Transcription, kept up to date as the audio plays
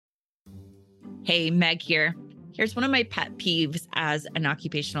Hey, Meg here. Here's one of my pet peeves as an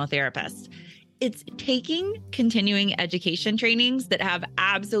occupational therapist. It's taking continuing education trainings that have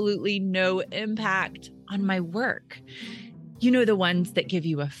absolutely no impact on my work. You know, the ones that give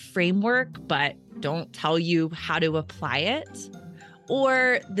you a framework, but don't tell you how to apply it.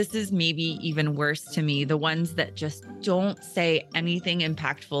 Or this is maybe even worse to me, the ones that just don't say anything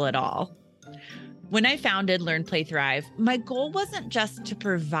impactful at all. When I founded Learn, Play, Thrive, my goal wasn't just to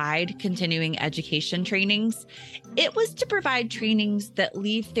provide continuing education trainings. It was to provide trainings that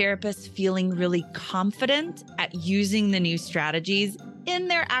leave therapists feeling really confident at using the new strategies in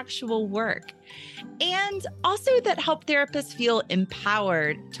their actual work. And also that help therapists feel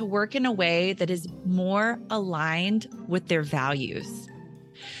empowered to work in a way that is more aligned with their values.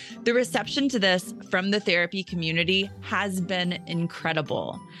 The reception to this from the therapy community has been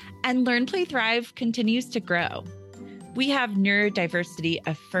incredible, and Learn, Play, Thrive continues to grow. We have neurodiversity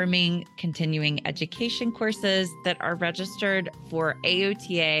affirming continuing education courses that are registered for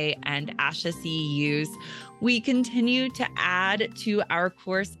AOTA and ASHA CEUs. We continue to add to our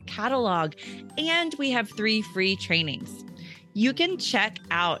course catalog, and we have 3 free trainings. You can check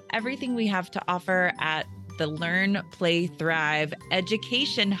out everything we have to offer at the Learn, Play, Thrive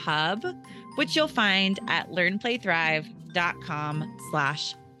Education Hub, which you'll find at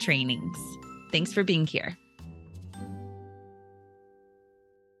learnplaythrive.com/trainings. Thanks for being here.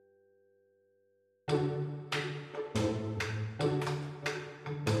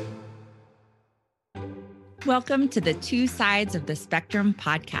 Welcome to the Two Sides of the Spectrum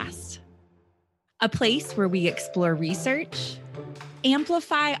podcast, a place where we explore research,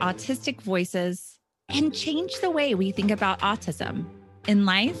 amplify autistic voices, and change the way we think about autism in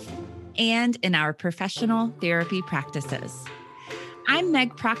life and in our professional therapy practices. I'm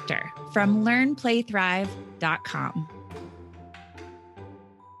Meg Proctor from LearnPlayThrive.com.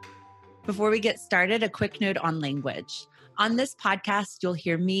 Before we get started, a quick note on language. On this podcast, you'll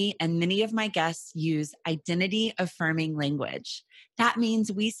hear me and many of my guests use identity-affirming language. That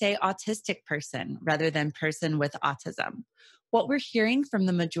means we say autistic person rather than person with autism. What we're hearing from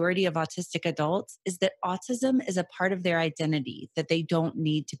the majority of autistic adults is that autism is a part of their identity that they don't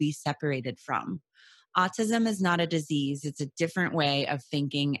need to be separated from. Autism is not a disease, it's a different way of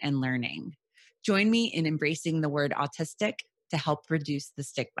thinking and learning. Join me in embracing the word autistic to help reduce the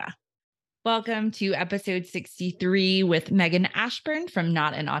stigma. Welcome to episode 63 with Megan Ashburn from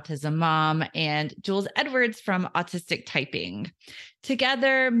Not an Autism Mom and Jules Edwards from Autistic Typing.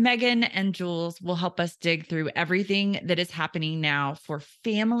 Together, Megan and Jules will help us dig through everything that is happening now for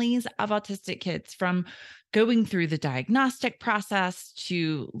families of autistic kids, from going through the diagnostic process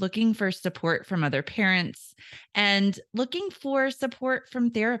to looking for support from other parents and looking for support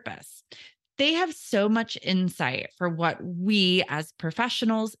from therapists. They have so much insight for what we as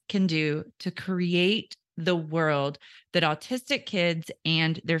professionals can do to create the world that autistic kids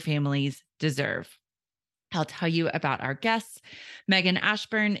and their families deserve. I'll tell you about our guests. Megan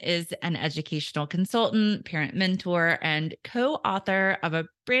Ashburn is an educational consultant, parent mentor, and co-author of a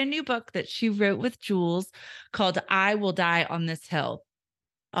brand new book that she wrote with Jules called I Will Die on This Hill: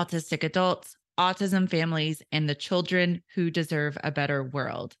 Autistic Adults, Autism Families, and the Children Who Deserve a Better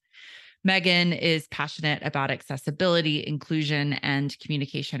World. Megan is passionate about accessibility, inclusion, and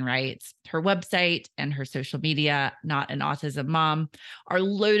communication rights. Her website and her social media, Not an Autism Mom, are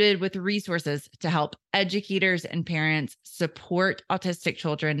loaded with resources to help educators and parents support autistic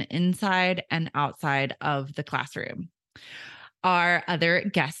children inside and outside of the classroom. Our other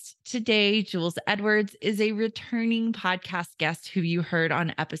guest today, Jules Edwards, is a returning podcast guest who you heard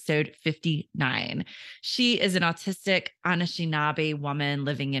on episode 59. She is an autistic Anishinaabe woman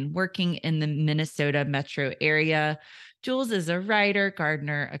living and working in the Minnesota metro area. Jules is a writer,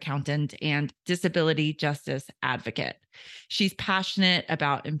 gardener, accountant, and disability justice advocate. She's passionate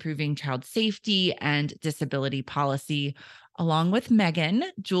about improving child safety and disability policy. Along with Megan,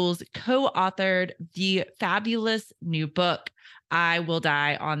 Jules co-authored the fabulous new book, I Will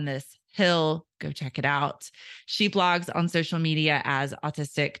Die on This Hill. Go check it out. She blogs on social media as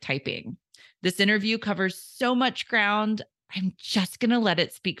Autistic Typing. This interview covers so much ground. I'm just going to let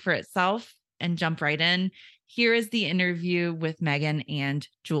it speak for itself and jump right in. Here is the interview with Megan and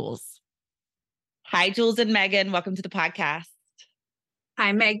Jules. Hi, Jules and Megan. Welcome to the podcast.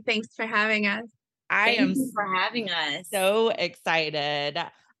 Hi, Meg. Thanks for having us. I am for having us. So excited.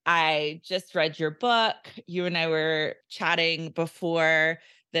 I just read your book. You and I were chatting before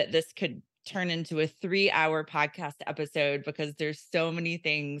that this could turn into a 3-hour podcast episode because there's so many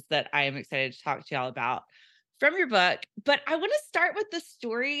things that I am excited to talk to y'all about from your book. But I want to start with the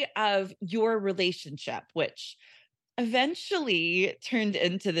story of your relationship, which eventually turned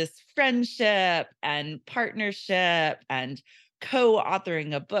into this friendship and partnership and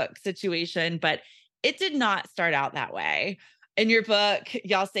co-authoring a book situation, but it did not start out that way. In your book,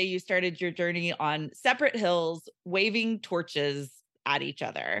 y'all say you started your journey on separate hills, waving torches at each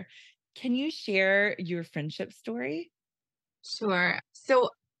other. Can you share your friendship story? Sure. So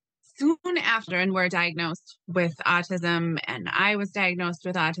soon after, and we're diagnosed with autism, and I was diagnosed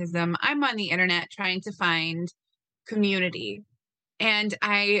with autism, I'm on the internet trying to find community. And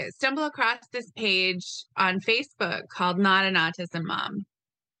I stumble across this page on Facebook called Not an Autism Mom.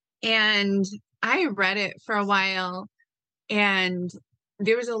 And I read it for a while, and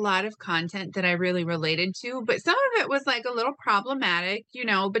there was a lot of content that I really related to, but some of it was like a little problematic,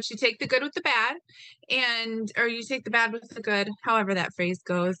 but you take the good with the bad or you take the bad with the good, however that phrase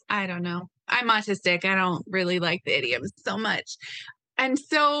goes. I don't know. I'm autistic. I don't really like the idioms so much. And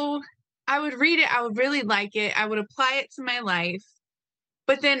so I would read it. I would really like it. I would apply it to my life.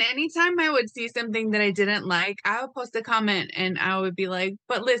 But then anytime I would see something that I didn't like, I would post a comment and I would be like,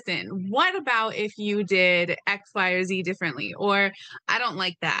 but listen, what about if you did X, Y, or Z differently? Or I don't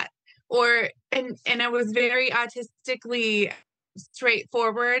like that. And I was very autistically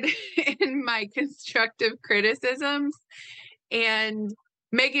straightforward in my constructive criticisms. And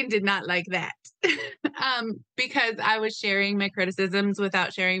Megan did not like that because I was sharing my criticisms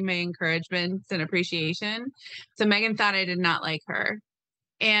without sharing my encouragements and appreciation. So Megan thought I did not like her.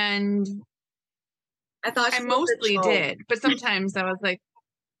 And I mostly did, but sometimes I was like,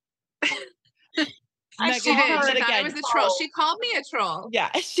 I she thought I was a troll. She called me a troll.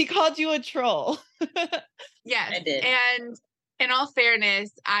 Yeah, she called you a troll. Yes. I did. And in all fairness,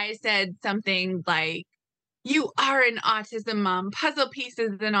 I said something like, you are an autism mom, puzzle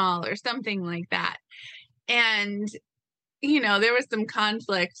pieces and all, or something like that. And, there was some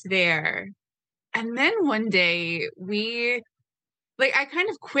conflict there. And then one day I kind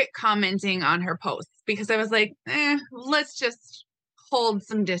of quit commenting on her posts because I was like, let's just hold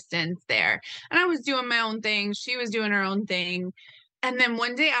some distance there. And I was doing my own thing. She was doing her own thing. And then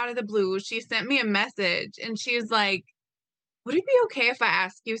one day out of the blue, she sent me a message and she was like, would it be okay if I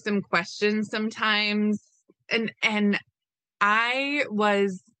ask you some questions sometimes? And I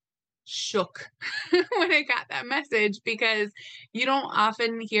was shook when I got that message because you don't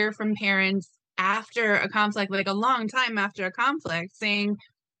often hear from parents after a conflict, like a long time after a conflict, saying,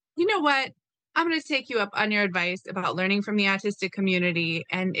 you know what, I'm going to take you up on your advice about learning from the autistic community.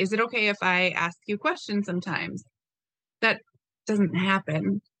 And is it okay if I ask you questions sometimes? That doesn't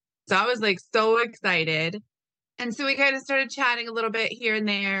happen. So I was like so excited. And so we kind of started chatting a little bit here and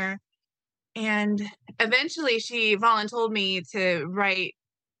there. And eventually she volunteered me to write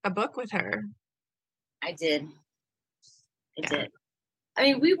a book with her. I did. I did. I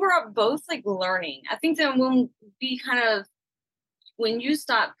mean, we were both like learning. I think that when you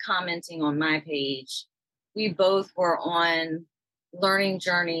stopped commenting on my page, we both were on learning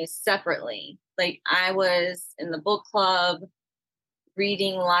journeys separately. Like I was in the book club,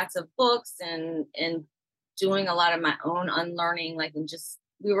 reading lots of books and doing a lot of my own unlearning,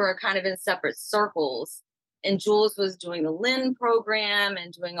 we were kind of in separate circles. And Jules was doing the Lynn program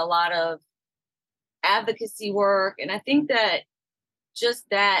and doing a lot of advocacy work. And I think that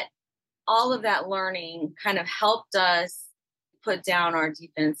all of that learning kind of helped us put down our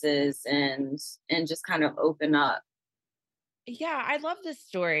defenses and just kind of open up. Yeah, I love this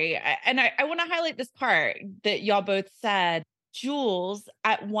story. And I want to highlight this part that y'all both said. Jules,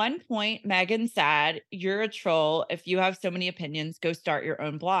 at one point, Megan said, you're a troll. If you have so many opinions, go start your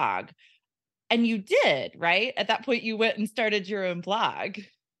own blog. And you did, right? At that point, you went and started your own blog.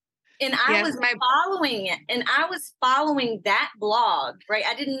 And I was following it. And I was following that blog, right?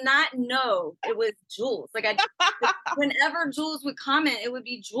 I did not know it was Jules. Whenever Jules would comment, it would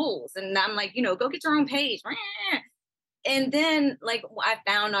be Jules. And I'm like, go get your own page. And then I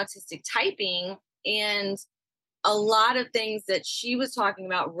found Autistic Typing, and a lot of things that she was talking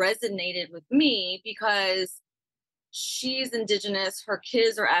about resonated with me because she's Indigenous, her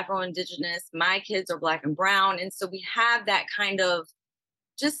kids are Afro-Indigenous, my kids are Black and brown. And so we have that kind of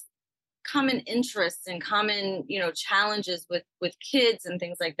just common interests and common, challenges with kids and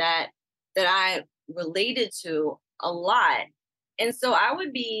things like that I related to a lot. And so I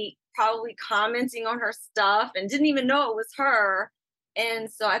would be probably commenting on her stuff and didn't even know it was her. And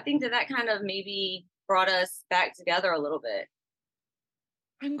so I think that kind of maybe brought us back together a little bit.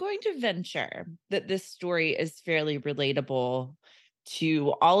 I'm going to venture that this story is fairly relatable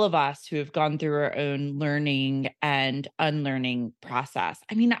to all of us who have gone through our own learning and unlearning process.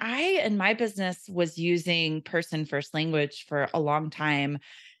 I mean, I, in my business, was using person first language for a long time.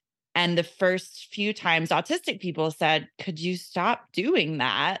 And the first few times autistic people said, could you stop doing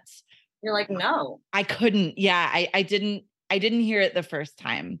that? You're like, no, I couldn't. Yeah. I didn't hear it the first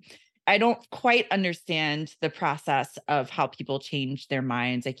time. I don't quite understand the process of how people change their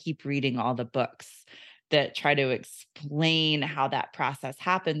minds. I keep reading all the books that try to explain how that process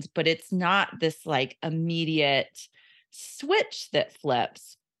happens, but it's not this like immediate switch that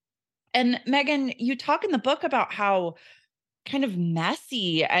flips. And Megan, you talk in the book about how kind of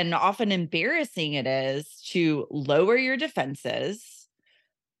messy and often embarrassing it is to lower your defenses,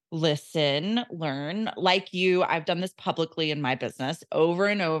 listen, learn. Like you, I've done this publicly in my business over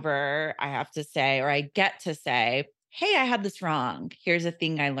and over. I have to say, or I get to say, hey, I had this wrong. Here's a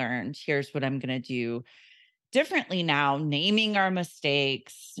thing I learned. Here's what I'm going to do differently now, naming our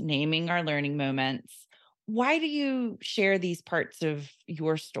mistakes, naming our learning moments. Why do you share these parts of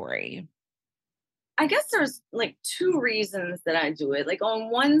your story? I guess there's like two reasons that I do it. Like on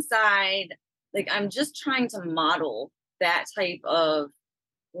one side, like I'm just trying to model that type of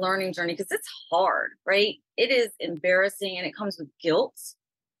learning journey because it's hard, right? It is embarrassing and it comes with guilt.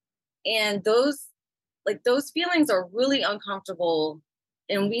 And those feelings are really uncomfortable.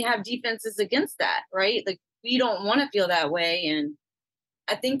 And we have defenses against that, right? Like we don't want to feel that way. And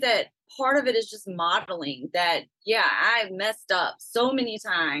I think that part of it is just modeling that, yeah, I've messed up so many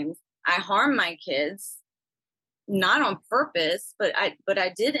times. I harm my kids, not on purpose, but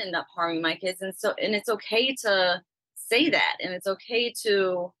I did end up harming my kids. And it's okay to say that. And it's okay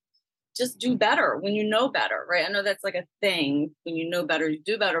to just do better when you know better, right? I know that's like a thing. When you know better, you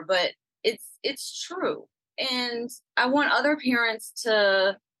do better, but it's true. And I want other parents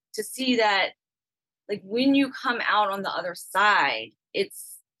to see that, like, when you come out on the other side,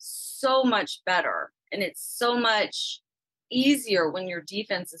 it's so much better. And it's so much easier when your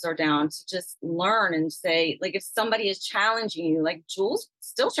defenses are down to just learn and say, like, if somebody is challenging you, like Jules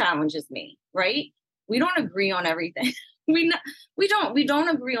still challenges me, right? We don't agree on everything. we don't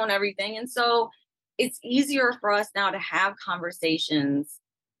agree on everything. And so it's easier for us now to have conversations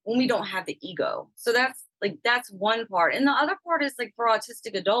when we don't have the ego. So that's one part. And the other part is like for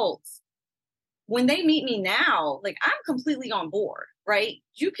autistic adults, when they meet me now, like I'm completely on board, right?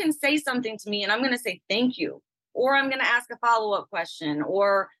 You can say something to me and I'm going to say thank you, or I'm going to ask a follow-up question,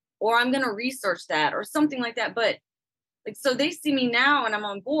 or I'm going to research that or something like that. But like, so they see me now and I'm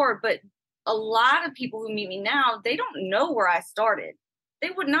on board, but a lot of people who meet me now, they don't know where I started.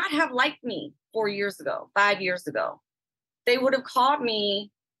 They would not have liked me 4 years ago, 5 years ago. They would have called me,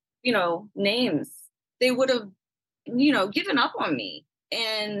 names. They would have, given up on me.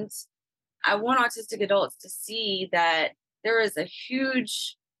 And I want autistic adults to see that there is a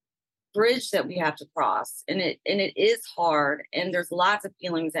huge bridge that we have to cross, and it is hard, and there's lots of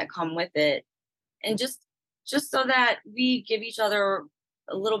feelings that come with it. And just so that we give each other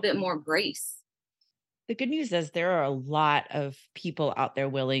a little bit more grace. The good news is there are a lot of people out there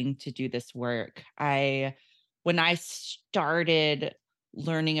willing to do this work. When I started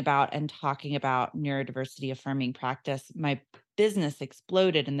learning about and talking about neurodiversity affirming practice, my business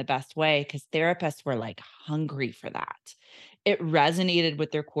exploded in the best way because therapists were like hungry for that. It resonated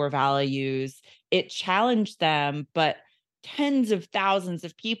with their core values. It challenged them, but tens of thousands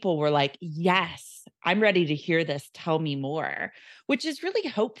of people were like, yes, I'm ready to hear this. Tell me more, which is really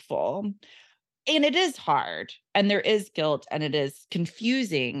hopeful. And it is hard, and there is guilt, and it is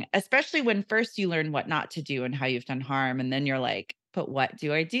confusing, especially when first you learn what not to do and how you've done harm. And then you're like, but what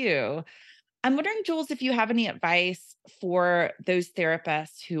do I do? I'm wondering, Jules, if you have any advice for those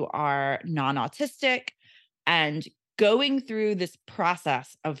therapists who are non-autistic and going through this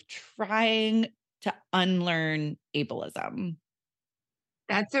process of trying to unlearn ableism.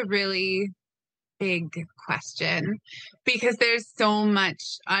 That's a really big question because there's so much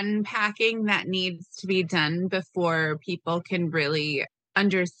unpacking that needs to be done before people can really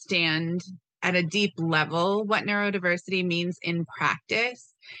understand at a deep level what neurodiversity means in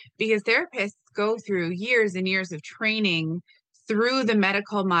practice, because therapists go through years and years of training through the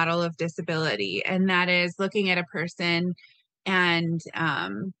medical model of disability, and that is looking at a person and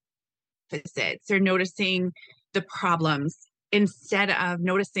visits or noticing the problems instead of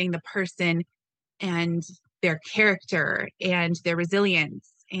noticing the person and their character and their resilience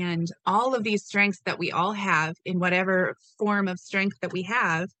and all of these strengths that we all have in whatever form of strength that we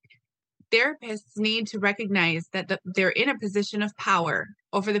have. Therapists need to recognize that they're in a position of power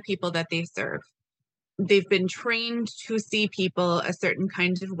over the people that they serve. They've been trained to see people a certain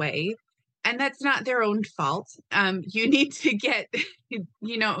kind of way, and that's not their own fault. You need to get, you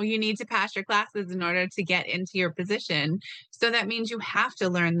need to pass your classes in order to get into your position. So that means you have to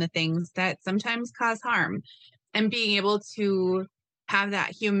learn the things that sometimes cause harm, and being able to have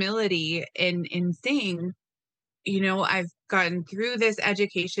that humility in saying, I've gotten through this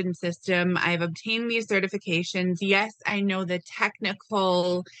education system. I've obtained these certifications. Yes, I know the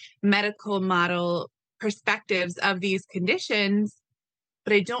technical medical model perspectives of these conditions,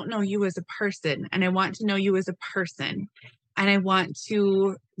 but I don't know you as a person. And I want to know you as a person. And I want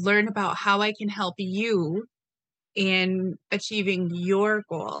to learn about how I can help you in achieving your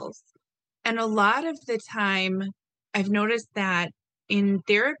goals. And a lot of the time, I've noticed that in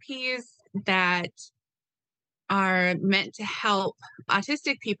therapies that are meant to help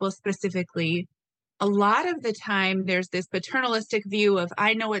autistic people specifically, a lot of the time there's this paternalistic view of,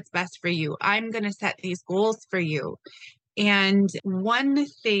 I know what's best for you. I'm going to set these goals for you. And one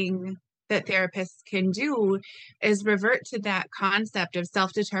thing that therapists can do is revert to that concept of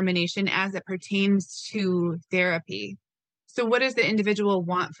self-determination as it pertains to therapy. So what does the individual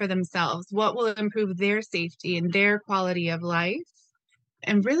want for themselves? What will improve their safety and their quality of life?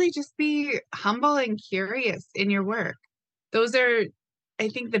 And really just be humble and curious in your work. Those are, I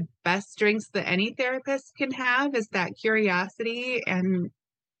think, the best strengths that any therapist can have, is that curiosity and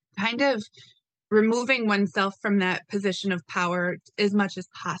kind of removing oneself from that position of power as much as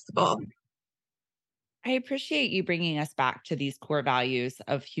possible. I appreciate you bringing us back to these core values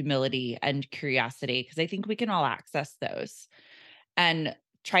of humility and curiosity, because I think we can all access those and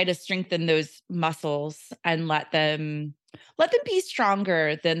try to strengthen those muscles and let them be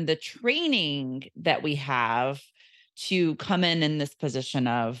stronger than the training that we have to come in this position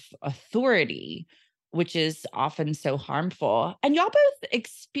of authority, which is often so harmful. And y'all both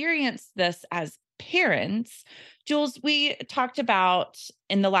experience this as parents. Jules, we talked about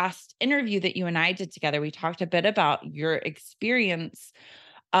in the last interview that you and I did together, we talked a bit about your experience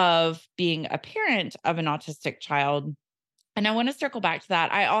of being a parent of an autistic child. And I want to circle back to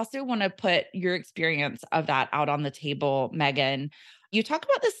that. I also want to put your experience of that out on the table, Megan. You talk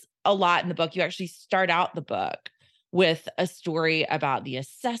about this a lot in the book. You actually start out the book with a story about the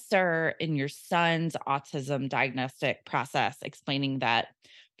assessor in your son's autism diagnostic process, explaining that,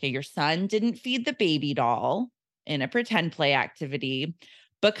 okay, your son didn't feed the baby doll in a pretend play activity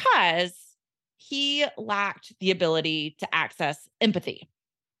because he lacked the ability to access empathy.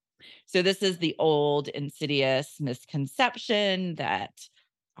 So this is the old insidious misconception that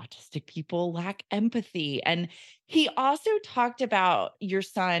autistic people lack empathy. And he also talked about your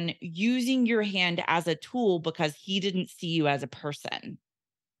son using your hand as a tool because he didn't see you as a person.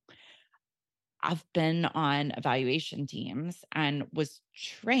 I've been on evaluation teams and was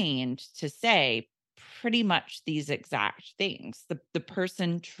trained to say pretty much these exact things. The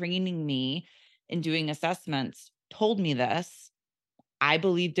person training me in doing assessments told me this. I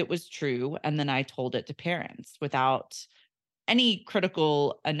believed it was true, and then I told it to parents without any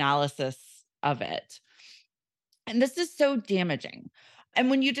critical analysis of it. And this is so damaging.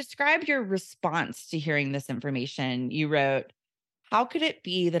 And when you describe your response to hearing this information, you wrote, "How could it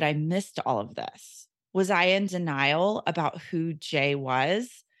be that I missed all of this? Was I in denial about who Jay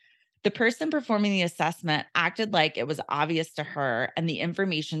was? The person performing the assessment acted like it was obvious to her, and the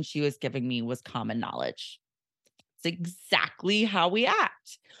information she was giving me was common knowledge." It's exactly how we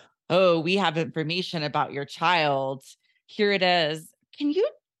act. Oh, we have information about your child. Here it is. Can you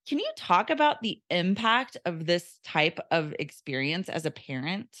talk about the impact of this type of experience as a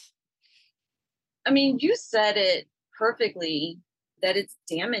parent? I mean, you said it perfectly, that it's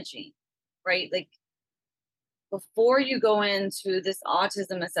damaging, right? Like, before you go into this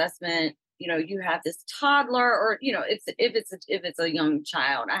autism assessment, you have this toddler, or if it's a young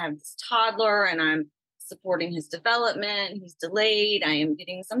child, I have this toddler and I'm supporting his development. He's delayed. I am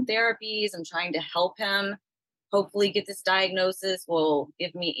getting some therapies. I'm trying to help him hopefully get this diagnosis, will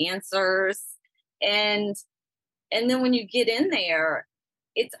give me answers. And then when you get in there,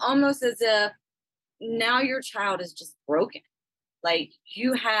 it's almost as if now your child is just broken. Like,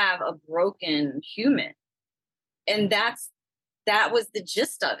 you have a broken human. And that was the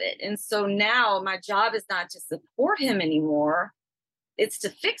gist of it. And so now my job is not to support him anymore. It's to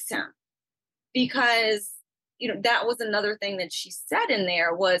fix him. Because, that was another thing that she said in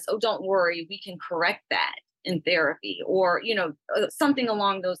there was, "Oh, don't worry, we can correct that in therapy," or, something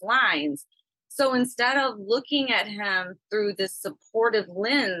along those lines. So instead of looking at him through this supportive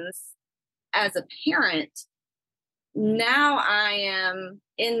lens as a parent, now I am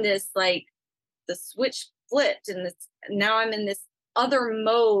in this, like, the switch flipped, and now I'm in this other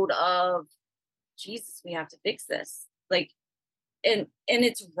mode of, Jesus, we have to fix this. Like, and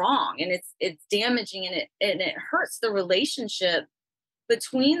it's wrong, and it's damaging, and it hurts the relationship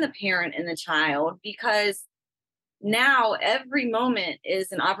between the parent and the child, because now every moment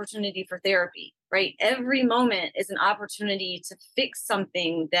is an opportunity for therapy. right? Every moment is an opportunity to fix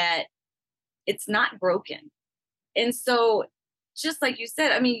something that it's not broken. And so, just like you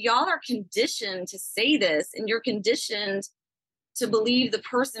said, I mean, y'all are conditioned to say this, and you're conditioned to believe the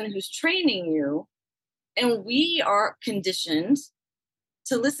person who's training you. And we are conditioned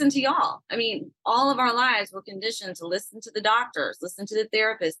to listen to y'all. I mean, all of our lives we're conditioned to listen to the doctors, listen to the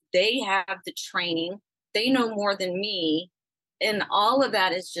therapists. They have the training. They know more than me. And all of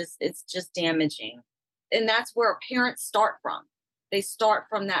that is it's just damaging. And that's where parents start from. They start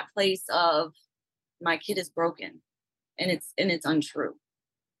from that place of, my kid is broken, and it's untrue.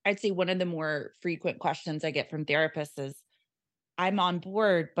 I'd say one of the more frequent questions I get from therapists is, I'm on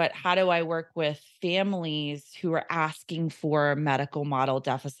board, but how do I work with families who are asking for medical model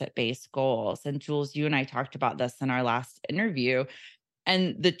deficit-based goals? And Jules, you and I talked about this in our last interview.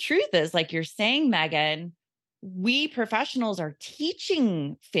 And the truth is, like you're saying, Megan, we professionals are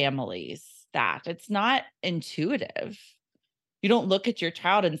teaching families that it's not intuitive. You don't look at your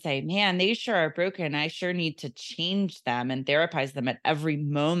child and say, man, they sure are broken. I sure need to change them and therapize them at every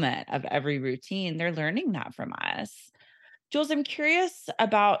moment of every routine. They're learning that from us. Jules, I'm curious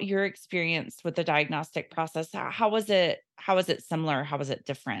about your experience with the diagnostic process. How was it similar? How was it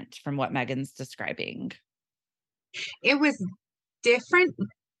different from what Megan's describing? It was different.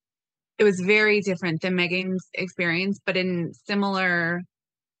 It was very different than Megan's experience, but in similar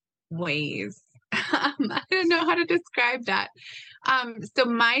ways. I don't know how to describe that. So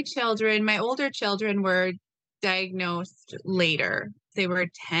my older children were diagnosed later. They were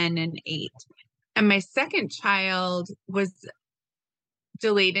 10 and 8. And my second child was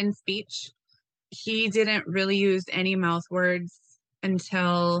delayed in speech. He didn't really use any mouth words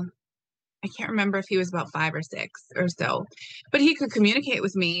until, I can't remember if he was about 5 or 6 or so, but he could communicate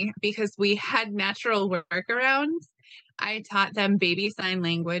with me because we had natural workarounds. I taught them baby sign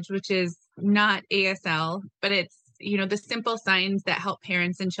language, which is not ASL, but it's, the simple signs that help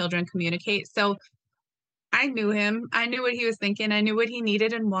parents and children communicate. So I knew him. I knew what he was thinking. I knew what he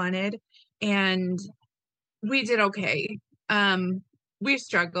needed and wanted. And we did okay. We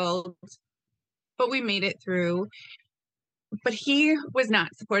struggled, but we made it through. But he was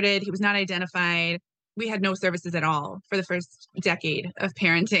not supported. He was not identified. We had no services at all for the first decade of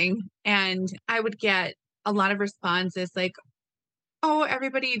parenting. And I would get a lot of responses like, oh,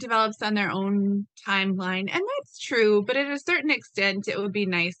 everybody develops on their own timeline. And that's true. But at a certain extent, it would be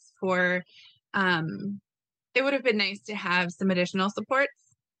nice it would have been nice to have some additional supports,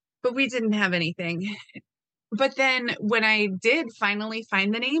 but we didn't have anything. But then when I did finally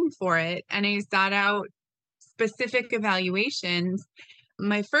find the name for it and I sought out specific evaluations,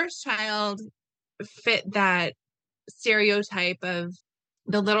 my first child fit that stereotype of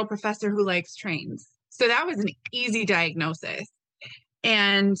the little professor who likes trains. So that was an easy diagnosis.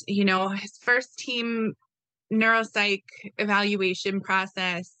 And, his first team neuropsych evaluation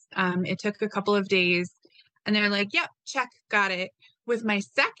process, it took a couple of days and they're like, yep, check, got it. With my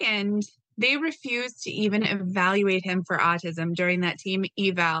second, they refused to even evaluate him for autism during that team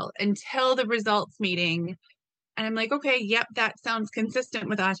eval until the results meeting. And I'm like, okay, yep, that sounds consistent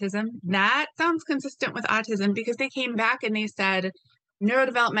with autism. That sounds consistent with autism because they came back and they said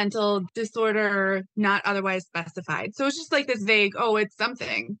neurodevelopmental disorder not otherwise specified. So it's just like this vague, oh, it's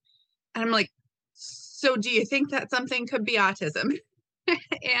something. And I'm like, so do you think that something could be autism?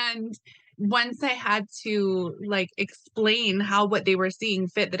 And once I had to explain how what they were seeing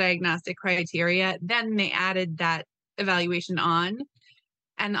fit the diagnostic criteria, then they added that evaluation on.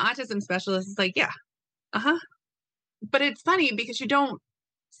 And the autism specialist is like, yeah, but it's funny because you don't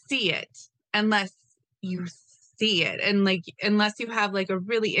see it unless you see it. And unless you have a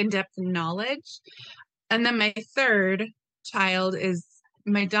really in-depth knowledge. And then my third child is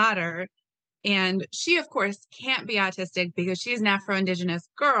my daughter. And she, of course, can't be autistic because she's an Afro-Indigenous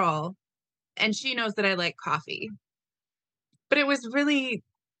girl. And she knows that I like coffee. But it was really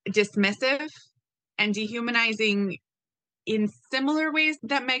dismissive and dehumanizing in similar ways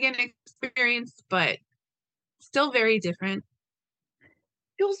that Megan experienced, but still very different.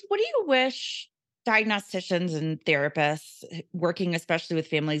 Jules, what do you wish diagnosticians and therapists working especially with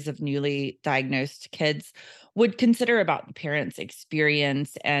families of newly diagnosed kids would consider about the parents'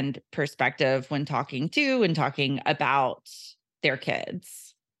 experience and perspective when talking to and talking about their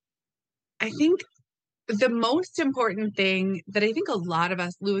kids? I think the most important thing that I think a lot of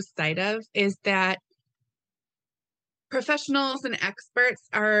us lose sight of is that professionals and experts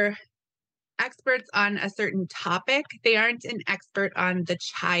are experts on a certain topic. They aren't an expert on the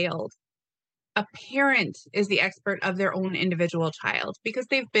child. A parent is the expert of their own individual child because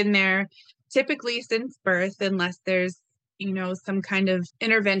they've been there typically since birth, unless there's, some kind of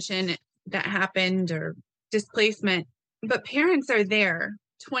intervention that happened or displacement, but parents are there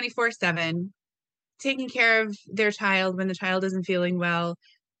 24/7, taking care of their child when the child isn't feeling well.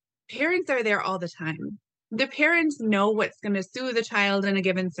 Parents are there all the time. The parents know what's going to soothe the child in a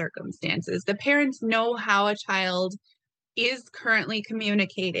given circumstances. The parents know how a child is currently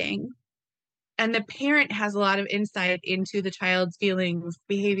communicating. And the parent has a lot of insight into the child's feelings,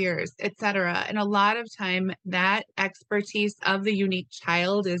 behaviors, etc. And a lot of time that expertise of the unique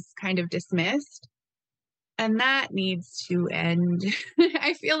child is kind of dismissed. And that needs to end.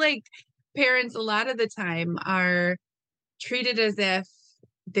 I feel like parents a lot of the time are treated as if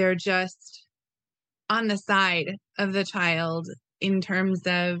they're just on the side of the child in terms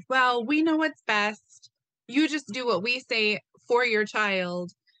of, well, we know what's best. You just do what we say for your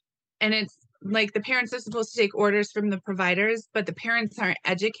child. And it's like the parents are supposed to take orders from the providers, but the parents aren't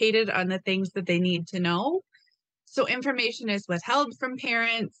educated on the things that they need to know. So information is withheld from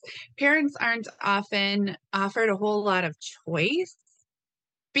parents. Parents aren't often offered a whole lot of choice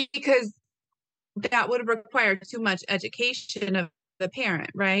because that would require too much education of the parent,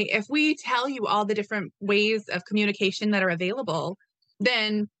 right? If we tell you all the different ways of communication that are available,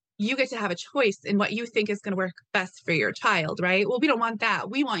 then you get to have a choice in what you think is going to work best for your child, right? Well, we don't want that.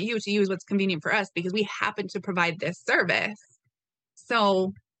 We want you to use what's convenient for us because we happen to provide this service.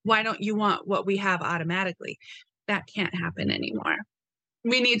 So why don't you want what we have automatically? That can't happen anymore.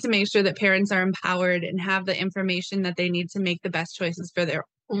 We need to make sure that parents are empowered and have the information that they need to make the best choices for their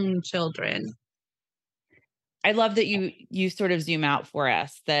own children. I love that you sort of zoom out for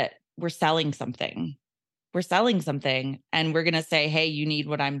us that we're selling something. We're selling something and we're going to say, hey, you need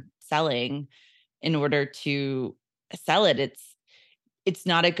what I'm selling in order to sell it. It's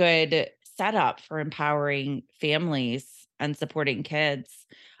not a good setup for empowering families and supporting kids.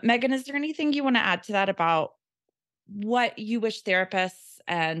 Megan, is there anything you want to add to that about what you wish therapists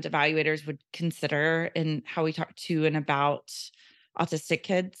and evaluators would consider in how we talk to and about autistic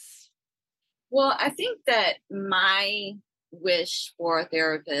kids? Well, I think that my wish for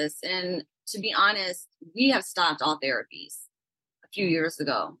therapists, and to be honest, we have stopped all therapies a few years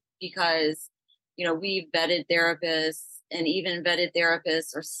ago because, we vetted therapists, and even vetted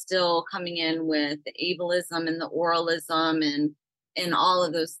therapists are still coming in with the ableism and the oralism and all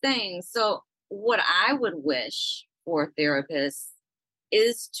of those things. So what I would wish for therapists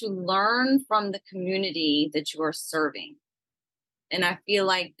is to learn from the community that you are serving. And I feel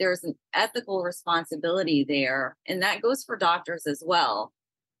like there's an ethical responsibility there. And that goes for doctors as well.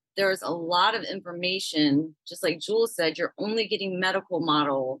 There's a lot of information, just like Jules said, you're only getting medical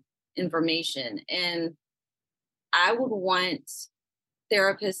model information. And I would want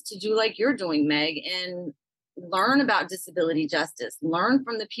therapists to do like you're doing, Meg, and learn about disability justice, learn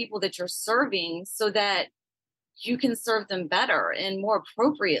from the people that you're serving so that you can serve them better and more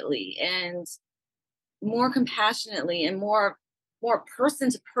appropriately and more compassionately and more person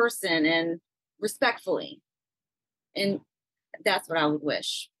to person and respectfully. And that's what I would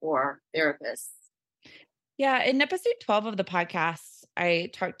wish for therapists. Yeah. In episode 12 of the podcast,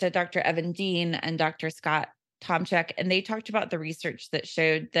 I talked to Dr. Evan Dean and Dr. Scott Tomczyk, and they talked about the research that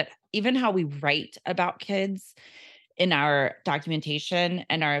showed that even how we write about kids in our documentation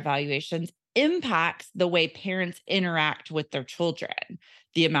and our evaluations impacts the way parents interact with their children,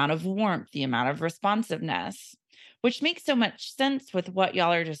 the amount of warmth, the amount of responsiveness, which makes so much sense with what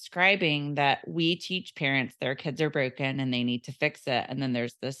y'all are describing, that we teach parents their kids are broken and they need to fix it. And then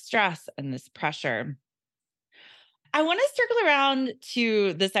there's this stress and this pressure. I want to circle around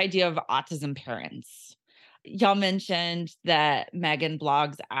to this idea of autism parents. Y'all mentioned that Megan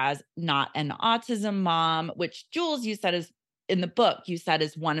blogs as not an autism mom, which Jules, you said is in the book, you said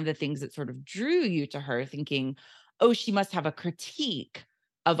is one of the things that sort of drew you to her, thinking, oh, she must have a critique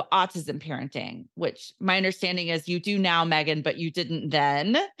of autism parenting, which my understanding is you do now, Megan, but you didn't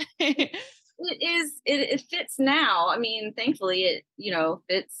then. It fits now. I mean, thankfully it,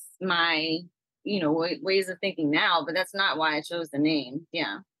 fits my, ways of thinking now, but that's not why I chose the name.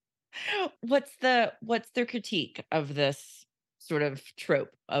 Yeah. What's the critique of this sort of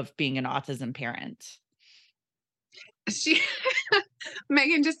trope of being an autism parent?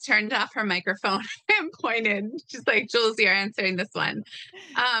 Megan just turned off her microphone and pointed. She's like, Jules, you're answering this one.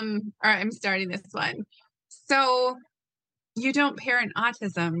 Or I'm starting this one. So you don't parent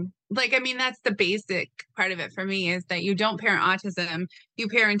autism. That's the basic part of it for me, is that you don't parent autism. You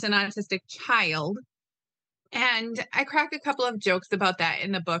parent an autistic child. And I crack a couple of jokes about that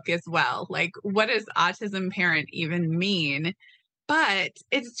in the book as well. Like, what does autism parent even mean? But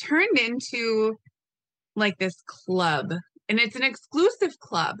it's turned into like this club, and it's an exclusive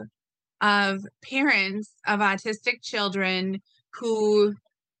club of parents of autistic children who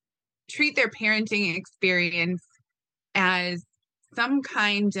treat their parenting experience as some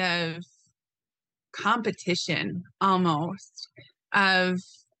kind of competition almost of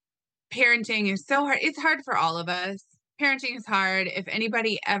parenting is so hard. It's hard for all of us. Parenting is hard. If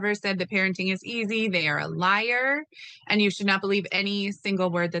anybody ever said that parenting is easy, they are a liar. And you should not believe any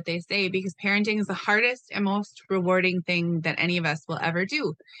single word that they say, because parenting is the hardest and most rewarding thing that any of us will ever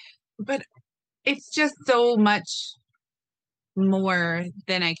do. But it's just so much more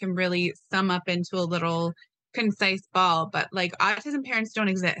than I can really sum up into a little concise ball. But like, autism parents don't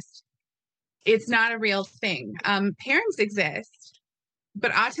exist. It's not a real thing. Parents exist,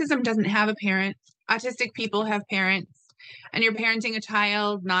 but autism doesn't have a parent. Autistic people have parents, and you're parenting a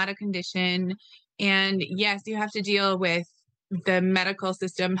child, not a condition. And yes, you have to deal with the medical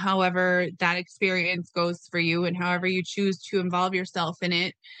system, however that experience goes for you and however you choose to involve yourself in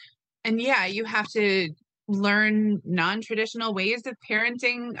it. And yeah, you have to learn non-traditional ways of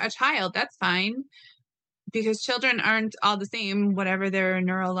parenting a child. That's fine, because children aren't all the same, whatever their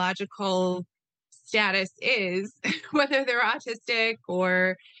neurological status is, whether they're autistic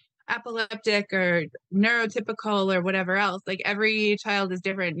or epileptic or neurotypical or whatever else. Like, every child is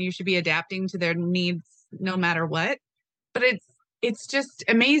different, and you should be adapting to their needs no matter what. But it's just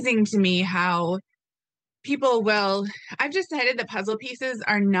amazing to me how people will, I've decided that puzzle pieces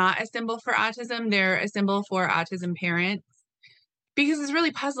are not a symbol for autism. They're a symbol for autism parents, because it's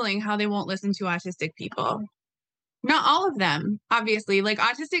really puzzling how they won't listen to autistic people. Not all of them, obviously. Like,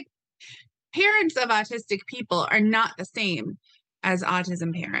 autistic parents of autistic people are not the same as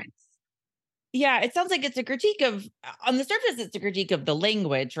autism parents. Yeah, it sounds like it's a critique of, on the surface, it's a critique of the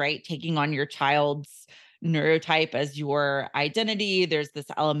language, right? Taking on your child's neurotype as your identity. There's this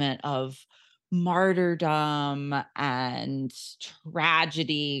element of martyrdom and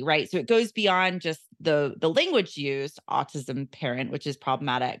tragedy, right? So it goes beyond just the language used, autism parent, which is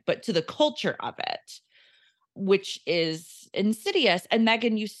problematic, but to the culture of it, which is insidious. And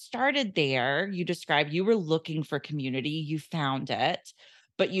Megan, you started there. You described you were looking for community, you found it,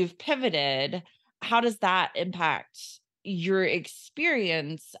 but you've pivoted. How does that impact your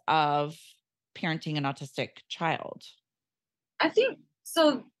experience of parenting an autistic child? I think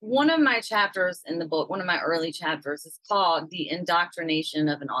so. One of my chapters in the book, one of my early chapters, is called The Indoctrination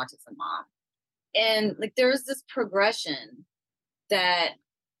of an Autism Mom. And like, there's this progression that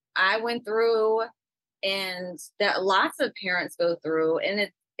I went through and that lots of parents go through. And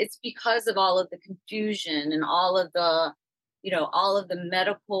it's because of all of the confusion and all of the, all of the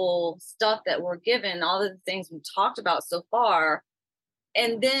medical stuff that we're given, all of the things we've talked about so far.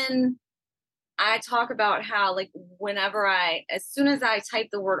 And then I talk about how, like, as soon as I type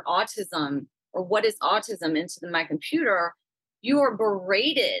the word autism or what is autism into my computer, you are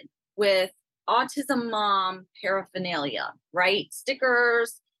berated with autism mom paraphernalia, right?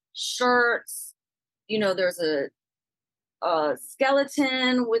 Stickers, shirts, there's a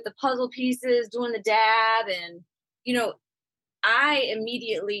skeleton with the puzzle pieces doing the dab. And, I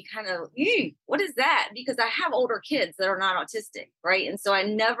immediately kind of, what is that? Because I have older kids that are not autistic, right? And so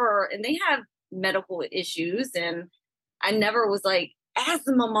and they have medical issues, and I never was like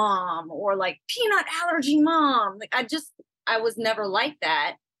asthma mom or like peanut allergy mom. Like, I was never like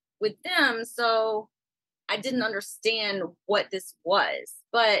that with them. So I didn't understand what this was.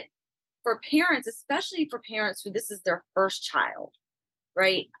 But for parents, especially for parents who this is their first child,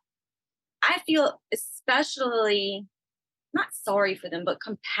 right? I feel especially not sorry for them, but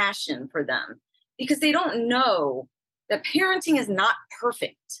compassion for them, because they don't know that parenting is not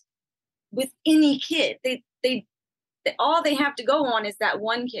perfect with any kid. They all they have to go on is that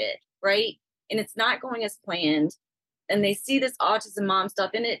one kid, right? And it's not going as planned. And they see this autism mom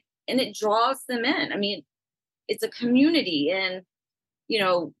stuff, and it draws them in. I mean, it's a community, and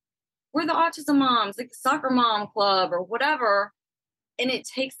we're the autism moms, like the soccer mom club or whatever, and it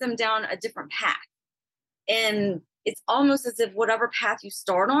takes them down a different path. And it's almost as if whatever path you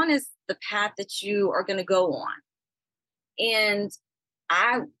start on is the path that you are going to go on. And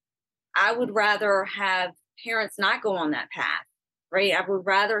I would rather have parents not go on that path, right? I would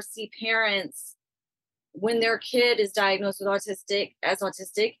rather see parents, when their kid is diagnosed with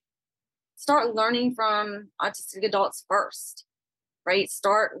autistic, start learning from autistic adults first, right?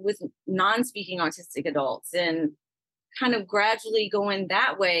 Start with non-speaking autistic adults and kind of gradually going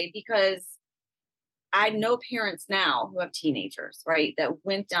that way, because I know parents now who have teenagers, right, that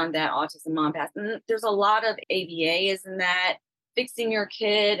went down that autism mom path. And there's a lot of ABA is in that, fixing your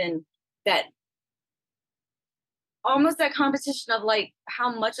kid, and that almost that competition of like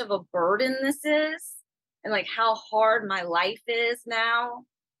how much of a burden this is and like how hard my life is now.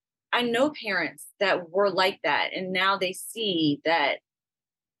 I know parents that were like that, and now they see that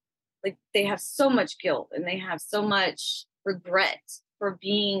like they have so much guilt and they have so much regret for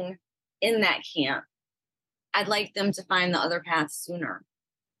being in that camp. I'd like them to find the other path sooner.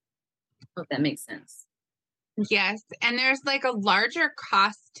 Hope that makes sense. Yes. And there's like a larger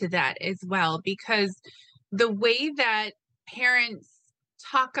cost to that as well, because the way that parents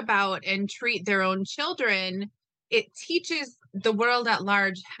talk about and treat their own children, it teaches the world at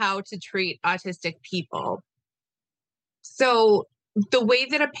large how to treat autistic people. So the way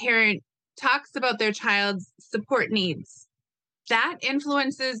that a parent talks about their child's support needs, that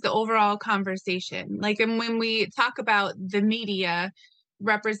influences the overall conversation. Like, and when we talk about the media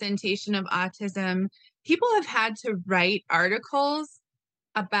representation of autism, people have had to write articles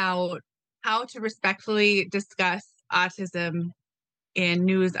about how to respectfully discuss autism in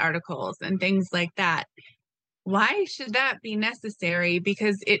news articles and things like that. Why should that be necessary?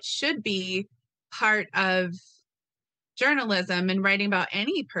 Because it should be part of journalism and writing about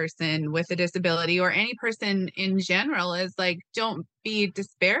any person with a disability or any person in general is like, don't be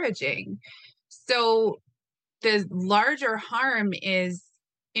disparaging. So the larger harm is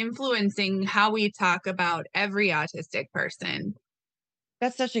influencing how we talk about every autistic person.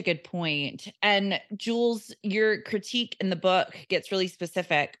 That's such a good point. And Jules, your critique in the book gets really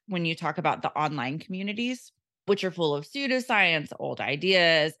specific when you talk about the online communities, which are full of pseudoscience, old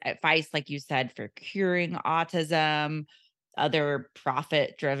ideas, advice, like you said, for curing autism, other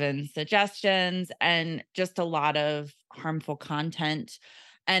profit-driven suggestions, and just a lot of harmful content.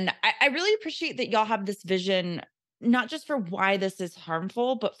 And I really appreciate that y'all have this vision, not just for why this is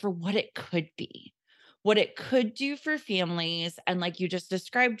harmful, but for what it could be, what it could do for families. And like you just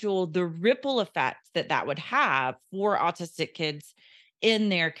described, Jewel, the ripple effect that that would have for autistic kids in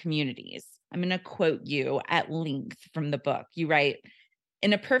their communities. I'm going to quote you at length from the book. You write,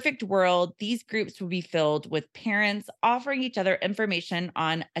 "In a perfect world, these groups would be filled with parents offering each other information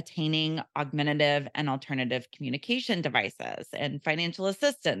on attaining augmentative and alternative communication devices and financial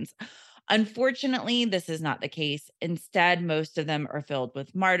assistance. Unfortunately, this is not the case. Instead, most of them are filled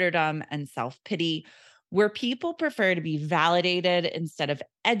with martyrdom and self-pity, where people prefer to be validated instead of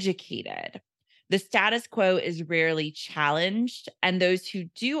educated. The status quo is rarely challenged, and those who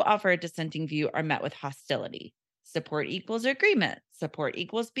do offer a dissenting view are met with hostility. Support equals agreement. Support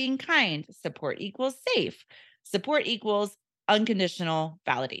equals being kind. Support equals safe. Support equals unconditional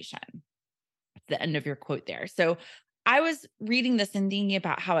validation." That's the end of your quote there. So I was reading this and thinking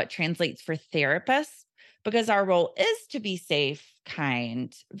about how it translates for therapists, because our role is to be safe,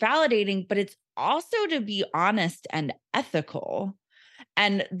 kind, validating, but it's also to be honest and ethical.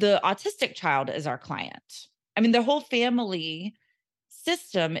 And the autistic child is our client. I mean, the whole family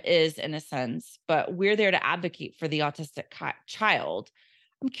system is, in a sense, but we're there to advocate for the autistic child.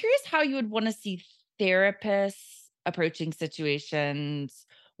 I'm curious how you would want to see therapists approaching situations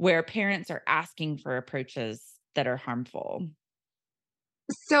where parents are asking for approaches that are harmful.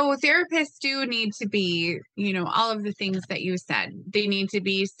 So therapists do need to be, all of the things that you said. They need to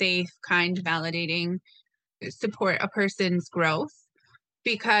be safe, kind, validating, support a person's growth,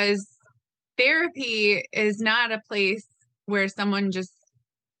 because therapy is not a place where someone just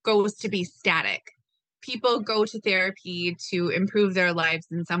goes to be static. People go to therapy to improve their lives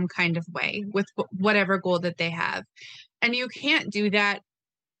in some kind of way with whatever goal that they have. And you can't do that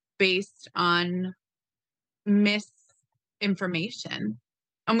based on misinformation.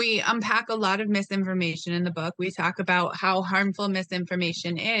 And we unpack a lot of misinformation in the book. We talk about how harmful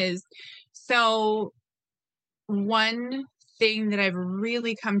misinformation is. So one thing that I've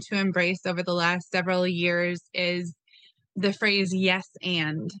really come to embrace over the last several years is the phrase yes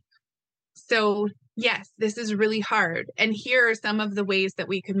and. So yes, this is really hard, and here are some of the ways that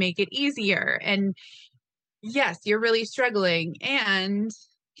we could make it easier. And yes, you're really struggling, and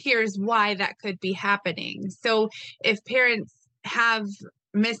here's why that could be happening. So if parents have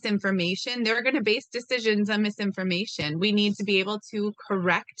misinformation, they're going to base decisions on misinformation. We need to be able to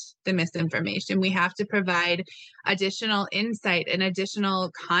correct the misinformation. We have to provide additional insight and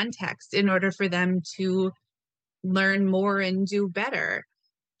additional context in order for them to learn more and do better.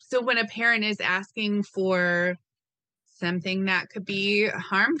 So when a parent is asking for something that could be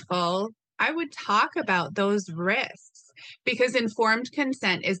harmful, I would talk about those risks, because informed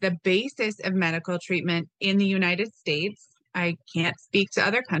consent is the basis of medical treatment in the United States. I can't speak to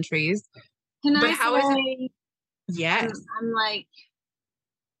other countries. Can but I how say, is it? Yes. I'm like,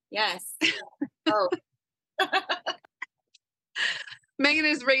 yes. Oh. Megan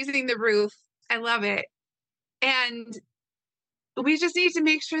is raising the roof. I love it. And we just need to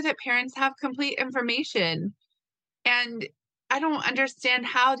make sure that parents have complete information. And I don't understand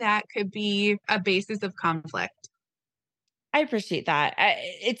how that could be a basis of conflict. I appreciate that.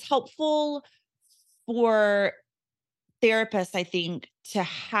 It's helpful for therapists, I think, to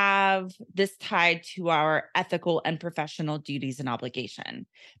have this tied to our ethical and professional duties and obligation.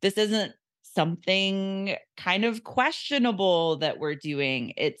 This isn't something kind of questionable that we're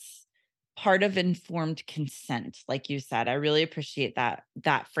doing. It's part of informed consent, like you said. I really appreciate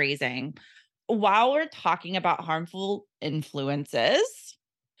that phrasing. While we're talking about harmful influences,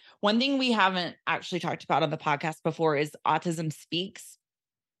 one thing we haven't actually talked about on the podcast before is Autism Speaks.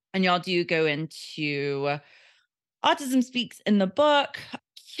 And y'all do go into Autism Speaks in the book.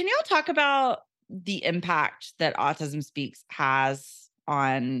 Can y'all talk about the impact that Autism Speaks has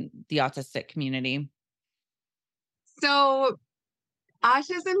on the autistic community? So,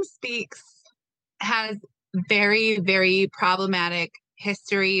 Autism Speaks has very, very problematic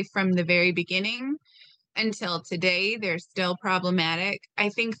history from the very beginning until today. They're still problematic. I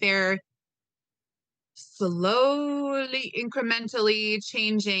think they're slowly, incrementally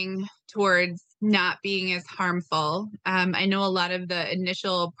changing towards not being as harmful. I know a lot of the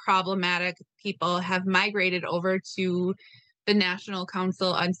initial problematic people have migrated over to the National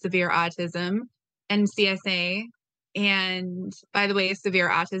Council on Severe Autism, NCSA. And by the way, severe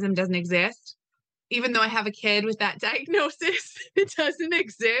autism doesn't exist. Even though I have a kid with that diagnosis, it doesn't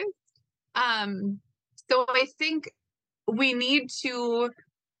exist. So I think we need to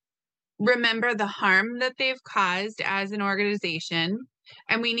remember the harm that they've caused as an organization,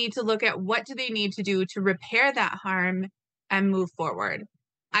 and we need to look at what do they need to do to repair that harm and move forward.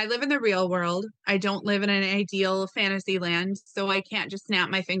 I live in the real world. I don't live in an ideal fantasy land, so I can't just snap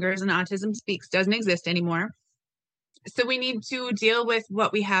my fingers and Autism Speaks doesn't exist anymore. So we need to deal with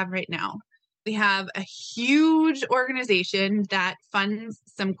what we have right now. We have a huge organization that funds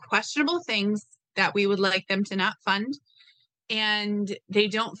some questionable things that we would like them to not fund. And they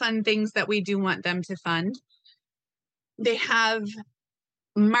don't fund things that we do want them to fund. They have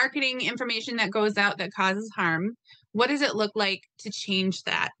marketing information that goes out that causes harm. What does it look like to change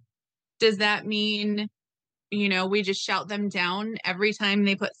that? Does that mean, we just shout them down every time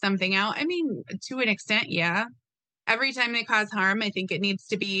they put something out? I mean, to an extent, yeah. Every time they cause harm, I think it needs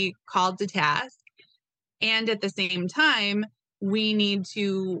to be called to task. And at the same time, we need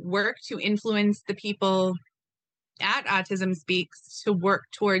to work to influence the people at Autism Speaks to work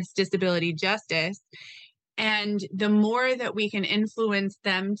towards disability justice. And the more that we can influence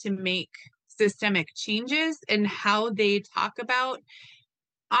them to make systemic changes in how they talk about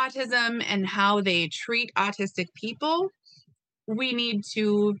autism and how they treat autistic people, we need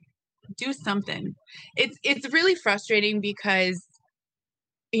to do something. It's really frustrating because,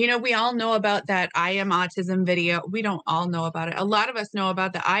 we all know about that I Am Autism video. We don't all know about it. A lot of us know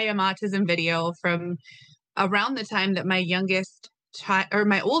about the I Am Autism video from around the time that my youngest child or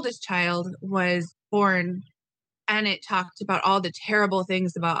my oldest child was born. And it talked about all the terrible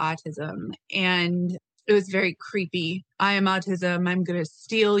things about autism. And it was very creepy. I am autism. I'm going to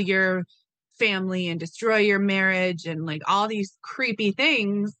steal your family and destroy your marriage and like all these creepy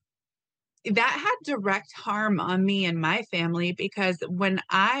things. That had direct harm on me and my family because when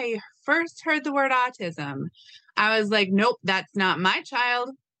I first heard the word autism, I was like, nope, that's not my child.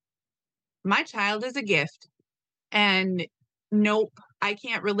 My child is a gift. And nope, I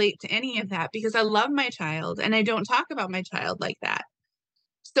can't relate to any of that because I love my child and I don't talk about my child like that.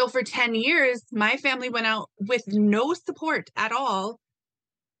 So for 10 years, my family went out with no support at all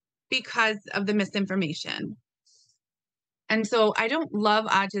because of the misinformation. And so I don't love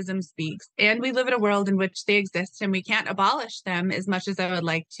Autism Speaks. And we live in a world in which they exist and we can't abolish them as much as I would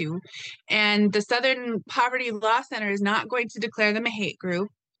like to. And the Southern Poverty Law Center is not going to declare them a hate group.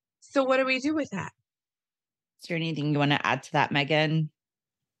 So what do we do with that? Is there anything you want to add to that, Megan?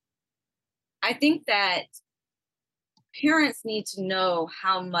 I think that parents need to know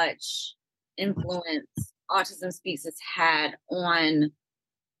how much influence Autism Speaks has had on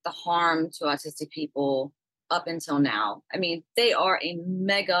the harm to autistic people up until now. I mean, they are a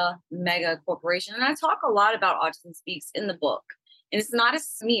mega, mega corporation. And I talk a lot about Autism Speaks in the book. And it's not a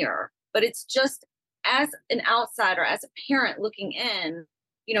smear, but it's just as an outsider, as a parent looking in,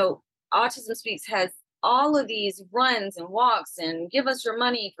 Autism Speaks has all of these runs and walks and give us your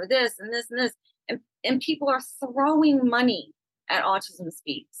money for this and this and this. And people are throwing money at Autism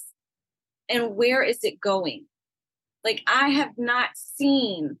Speaks. And where is it going? Like, I have not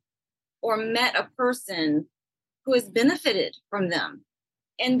seen or met a person who has benefited from them.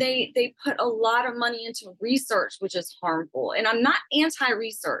 And they put a lot of money into research, which is harmful. And I'm not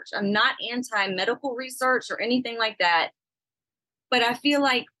anti-research. I'm not anti-medical research or anything like that. But I feel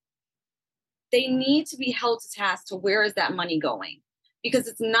like they need to be held to task to where is that money going? Because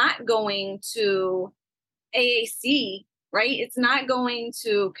it's not going to AAC right? It's not going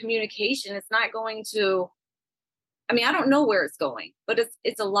to communication. It's not going to, I mean, I don't know where it's going, but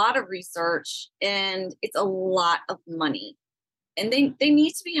it's a lot of research and it's a lot of money. And they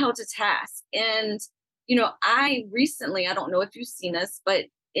need to be held to task. And, I recently, I don't know if you've seen this, but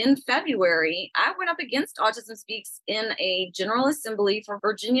in February, I went up against Autism Speaks in a General Assembly for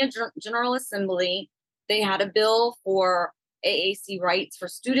Virginia General Assembly. They had a bill for AAC rights for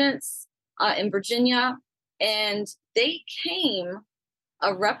students in Virginia. And they came,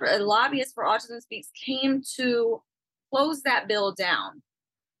 a lobbyist for Autism Speaks came to close that bill down.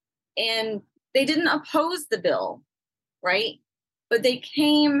 And they didn't oppose the bill, right? But they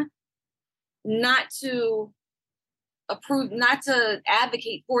came not to approve, not to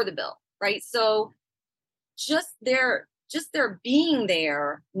advocate for the bill, right? So just their being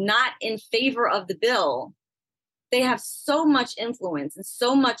there, not in favor of the bill, they have so much influence and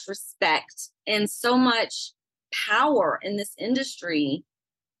so much respect and so much power in this industry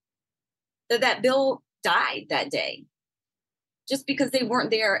that bill died that day just because they weren't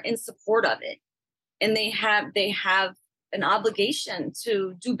there in support of it. And they have an obligation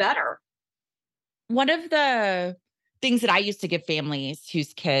to do better. One of the things that I used to give families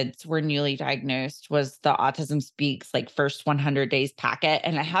whose kids were newly diagnosed was the Autism Speaks first 100 days packet.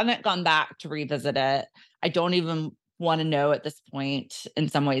 And I haven't gone back to revisit it. I don't even want to know at this point in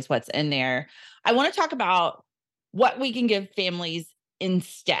some ways what's in there. I want to talk about what we can give families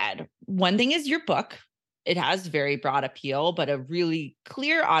instead. One thing is your book. It has very broad appeal, but a really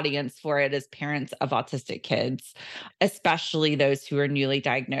clear audience for it is parents of autistic kids, especially those who are newly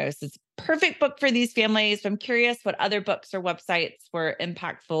diagnosed. It's a perfect book for these families. I'm curious what other books or websites were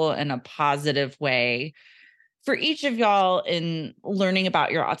impactful in a positive way for each of y'all in learning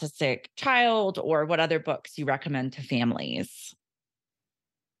about your autistic child, or what other books you recommend to families.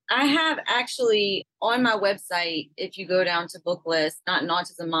 I have actually on my website, if you go down to book list,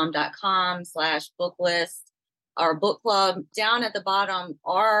 notanautismmom.com/book list, our book club, down at the bottom,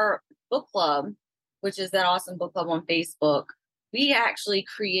 our book club, which is that awesome book club on Facebook, we actually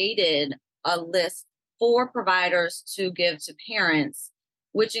created a list for providers to give to parents,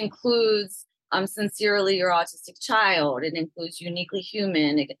 which includes Sincerely Your Autistic Child. It includes Uniquely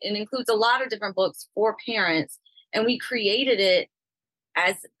Human. It includes a lot of different books for parents. And we created it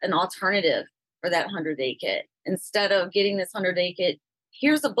as an alternative for that 100-day kit. Instead of getting this 100-day kit,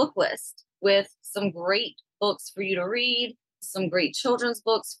 here's a book list with some great books for you to read, some great children's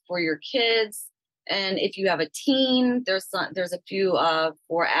books for your kids. And if you have a teen, there's a few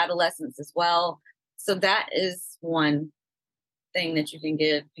for adolescents as well. So that is one thing that you can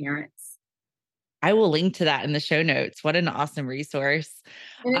give parents. I will link to that in the show notes. What an awesome resource.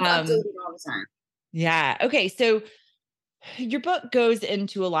 And it's updated all the time. Yeah. Okay. So your book goes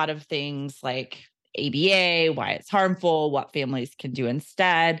into a lot of things like ABA, why it's harmful, what families can do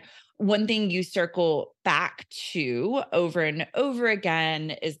instead. One thing you circle back to over and over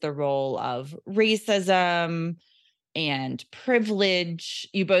again is the role of racism and privilege.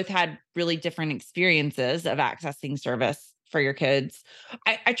 You both had really different experiences of accessing service for your kids.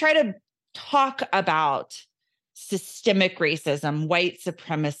 I try to talk about systemic racism, white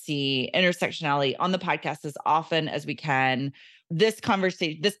supremacy, intersectionality on the podcast as often as we can. This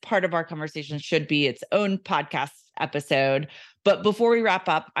part of our conversation should be its own podcast episode. But before we wrap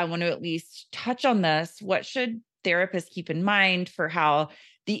up, I want to at least touch on this. What should therapists keep in mind for how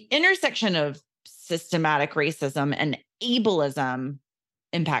the intersection of systematic racism and ableism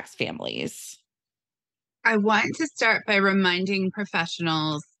impacts families? I want to start by reminding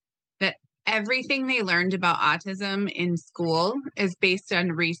professionals that everything they learned about autism in school is based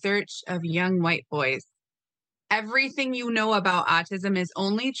on research of young white boys. Everything you know about autism is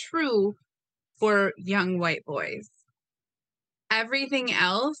only true for young white boys. Everything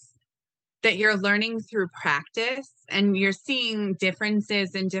else that you're learning through practice, and you're seeing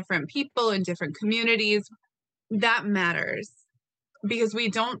differences in different people in different communities, that matters, because we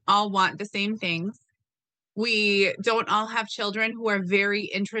don't all want the same things. We don't all have children who are very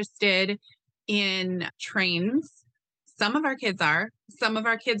interested in trains. Some of our kids are. Some of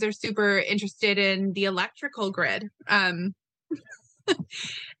our kids are super interested in the electrical grid. And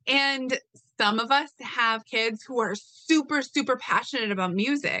some of us have kids who are super, super passionate about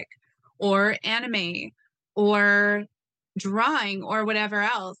music or anime or drawing or whatever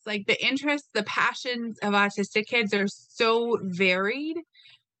else. Like, the interests, the passions of autistic kids are so varied.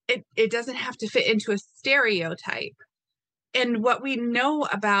 It doesn't have to fit into a stereotype. And what we know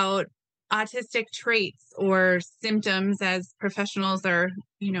about autistic traits or symptoms, as professionals are,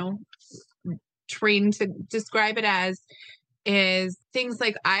 trained to describe it as, is things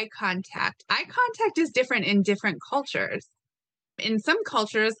like eye contact. Eye contact is different in different cultures. In some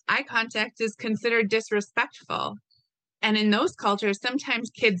cultures, eye contact is considered disrespectful. And in those cultures, sometimes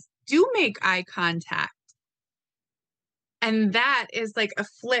kids do make eye contact. And that is like a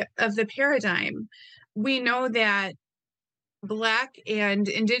flip of the paradigm. We know that Black and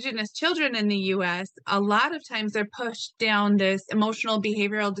Indigenous children in the US, a lot of times they're pushed down this emotional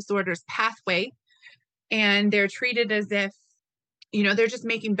behavioral disorders pathway, and they're treated as if, they're just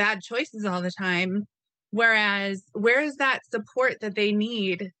making bad choices all the time. Whereas, where is that support that they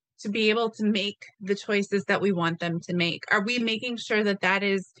need to be able to make the choices that we want them to make? Are we making sure that that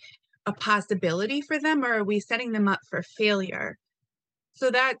is a possibility for them, or are we setting them up for failure?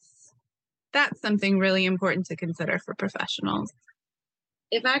 So that's something really important to consider for professionals.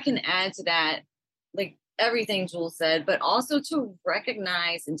 If I can add to that, like everything Jules said, but also to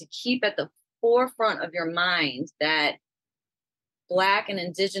recognize and to keep at the forefront of your mind that Black and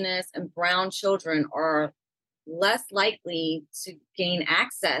Indigenous and brown children are less likely to gain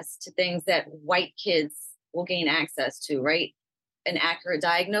access to things that white kids will gain access to, right? An accurate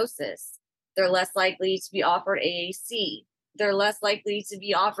diagnosis. They're less likely to be offered AAC. They're less likely to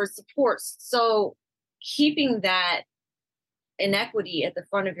be offered supports. So keeping that inequity at the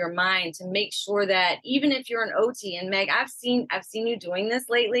front of your mind to make sure that even if you're an OT, and Meg, I've seen you doing this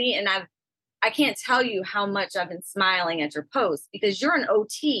lately, and I can't tell you how much I've been smiling at your posts, because you're an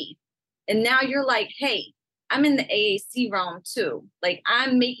OT and now you're like, hey, I'm in the AAC realm too. Like,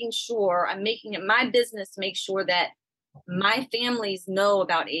 I'm making it my business to make sure that my families know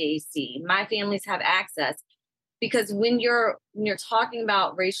about AAC. My families have access. Because when you're talking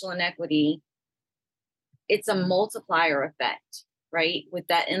about racial inequity, it's a multiplier effect, right? With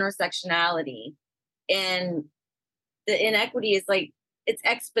that intersectionality, and the inequity is like, it's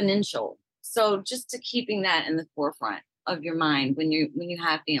exponential. So just to keeping that in the forefront of your mind when you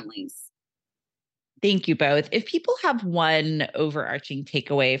have families. Thank you both. If people have one overarching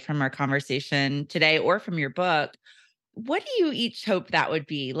takeaway from our conversation today or from your book, what do you each hope that would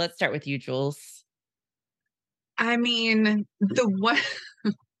be? Let's start with you, Jules. I mean,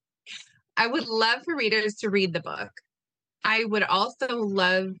 I would love for readers to read the book. I would also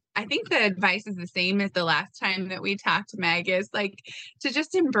I think the advice is the same as the last time that we talked, Meg, is like to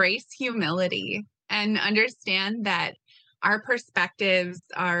just embrace humility and understand that our perspectives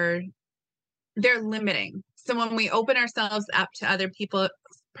they're limiting. So when we open ourselves up to other people's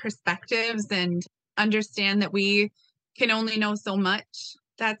perspectives and understand that we can only know so much,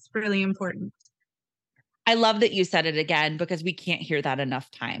 that's really important. I love that you said it again, because we can't hear that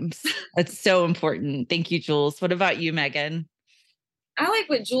enough times. It's so important. Thank you, Jules. What about you, Megan? I like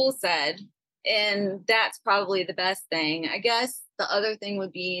what Jules said, and that's probably the best thing. I guess the other thing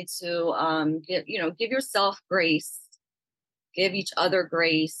would be to give yourself grace, give each other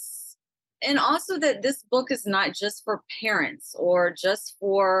grace. And also that this book is not just for parents or just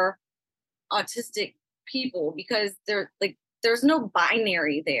for autistic people, because there's no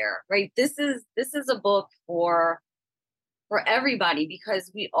binary there, right? This is a book for everybody,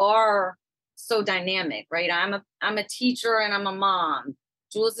 because we are so dynamic, right? I'm a teacher and I'm a mom.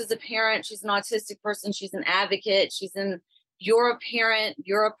 Jules is a parent. She's an autistic person. She's an advocate. You're a parent,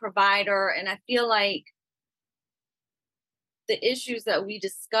 you're a provider. And I feel like the issues that we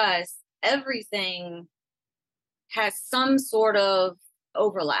discuss, everything has some sort of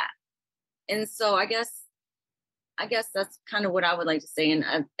overlap. And so I guess that's kind of what I would like to say.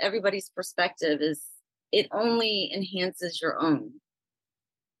 And everybody's perspective it only enhances your own.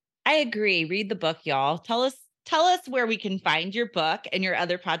 I agree. Read the book, y'all. Tell us where we can find your book and your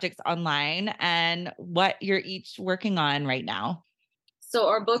other projects online, and what you're each working on right now. So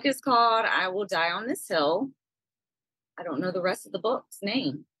our book is called I Will Die on This Hill. I don't know the rest of the book's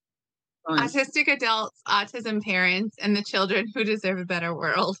name. Autistic Adults, Autism Parents, and the Children Who Deserve a Better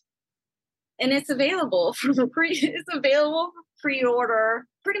World. And it's available for pre-order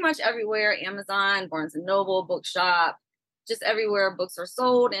pretty much everywhere: Amazon, Barnes & Noble, Bookshop, just everywhere books are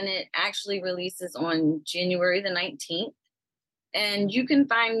sold. And it actually releases on January the 19th. And you can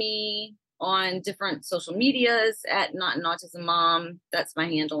find me on different social medias at Not an Autism Mom. That's my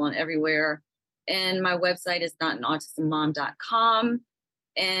handle on everywhere. And my website is notanautismmom.com.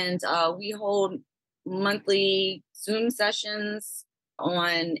 And we hold monthly Zoom sessions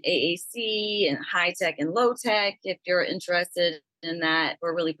on AAC and high tech and low tech. If you're interested in that,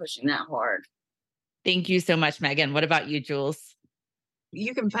 we're really pushing that hard. Thank you so much, Megan. What about you, Jules?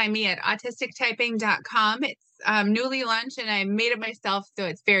 You can find me at autistictyping.com. It's newly launched and I made it myself, so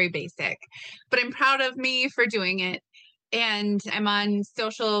it's very basic. But I'm proud of me for doing it. And I'm on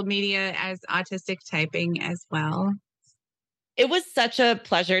social media as Autistic Typing as well. It was such a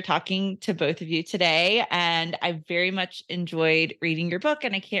pleasure talking to both of you today. And I very much enjoyed reading your book,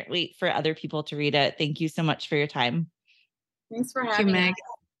 and I can't wait for other people to read it. Thank you so much for your time. Thanks for having me.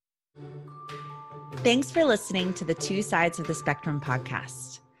 Thanks for listening to the Two Sides of the Spectrum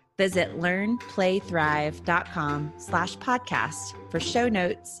podcast. Visit learnplaythrive.com/podcast for show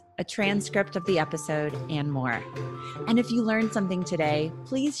notes, a transcript of the episode, and more. And if you learned something today,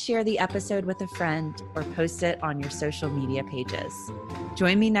 please share the episode with a friend or post it on your social media pages.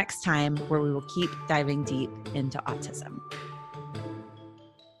 Join me next time where we will keep diving deep into autism.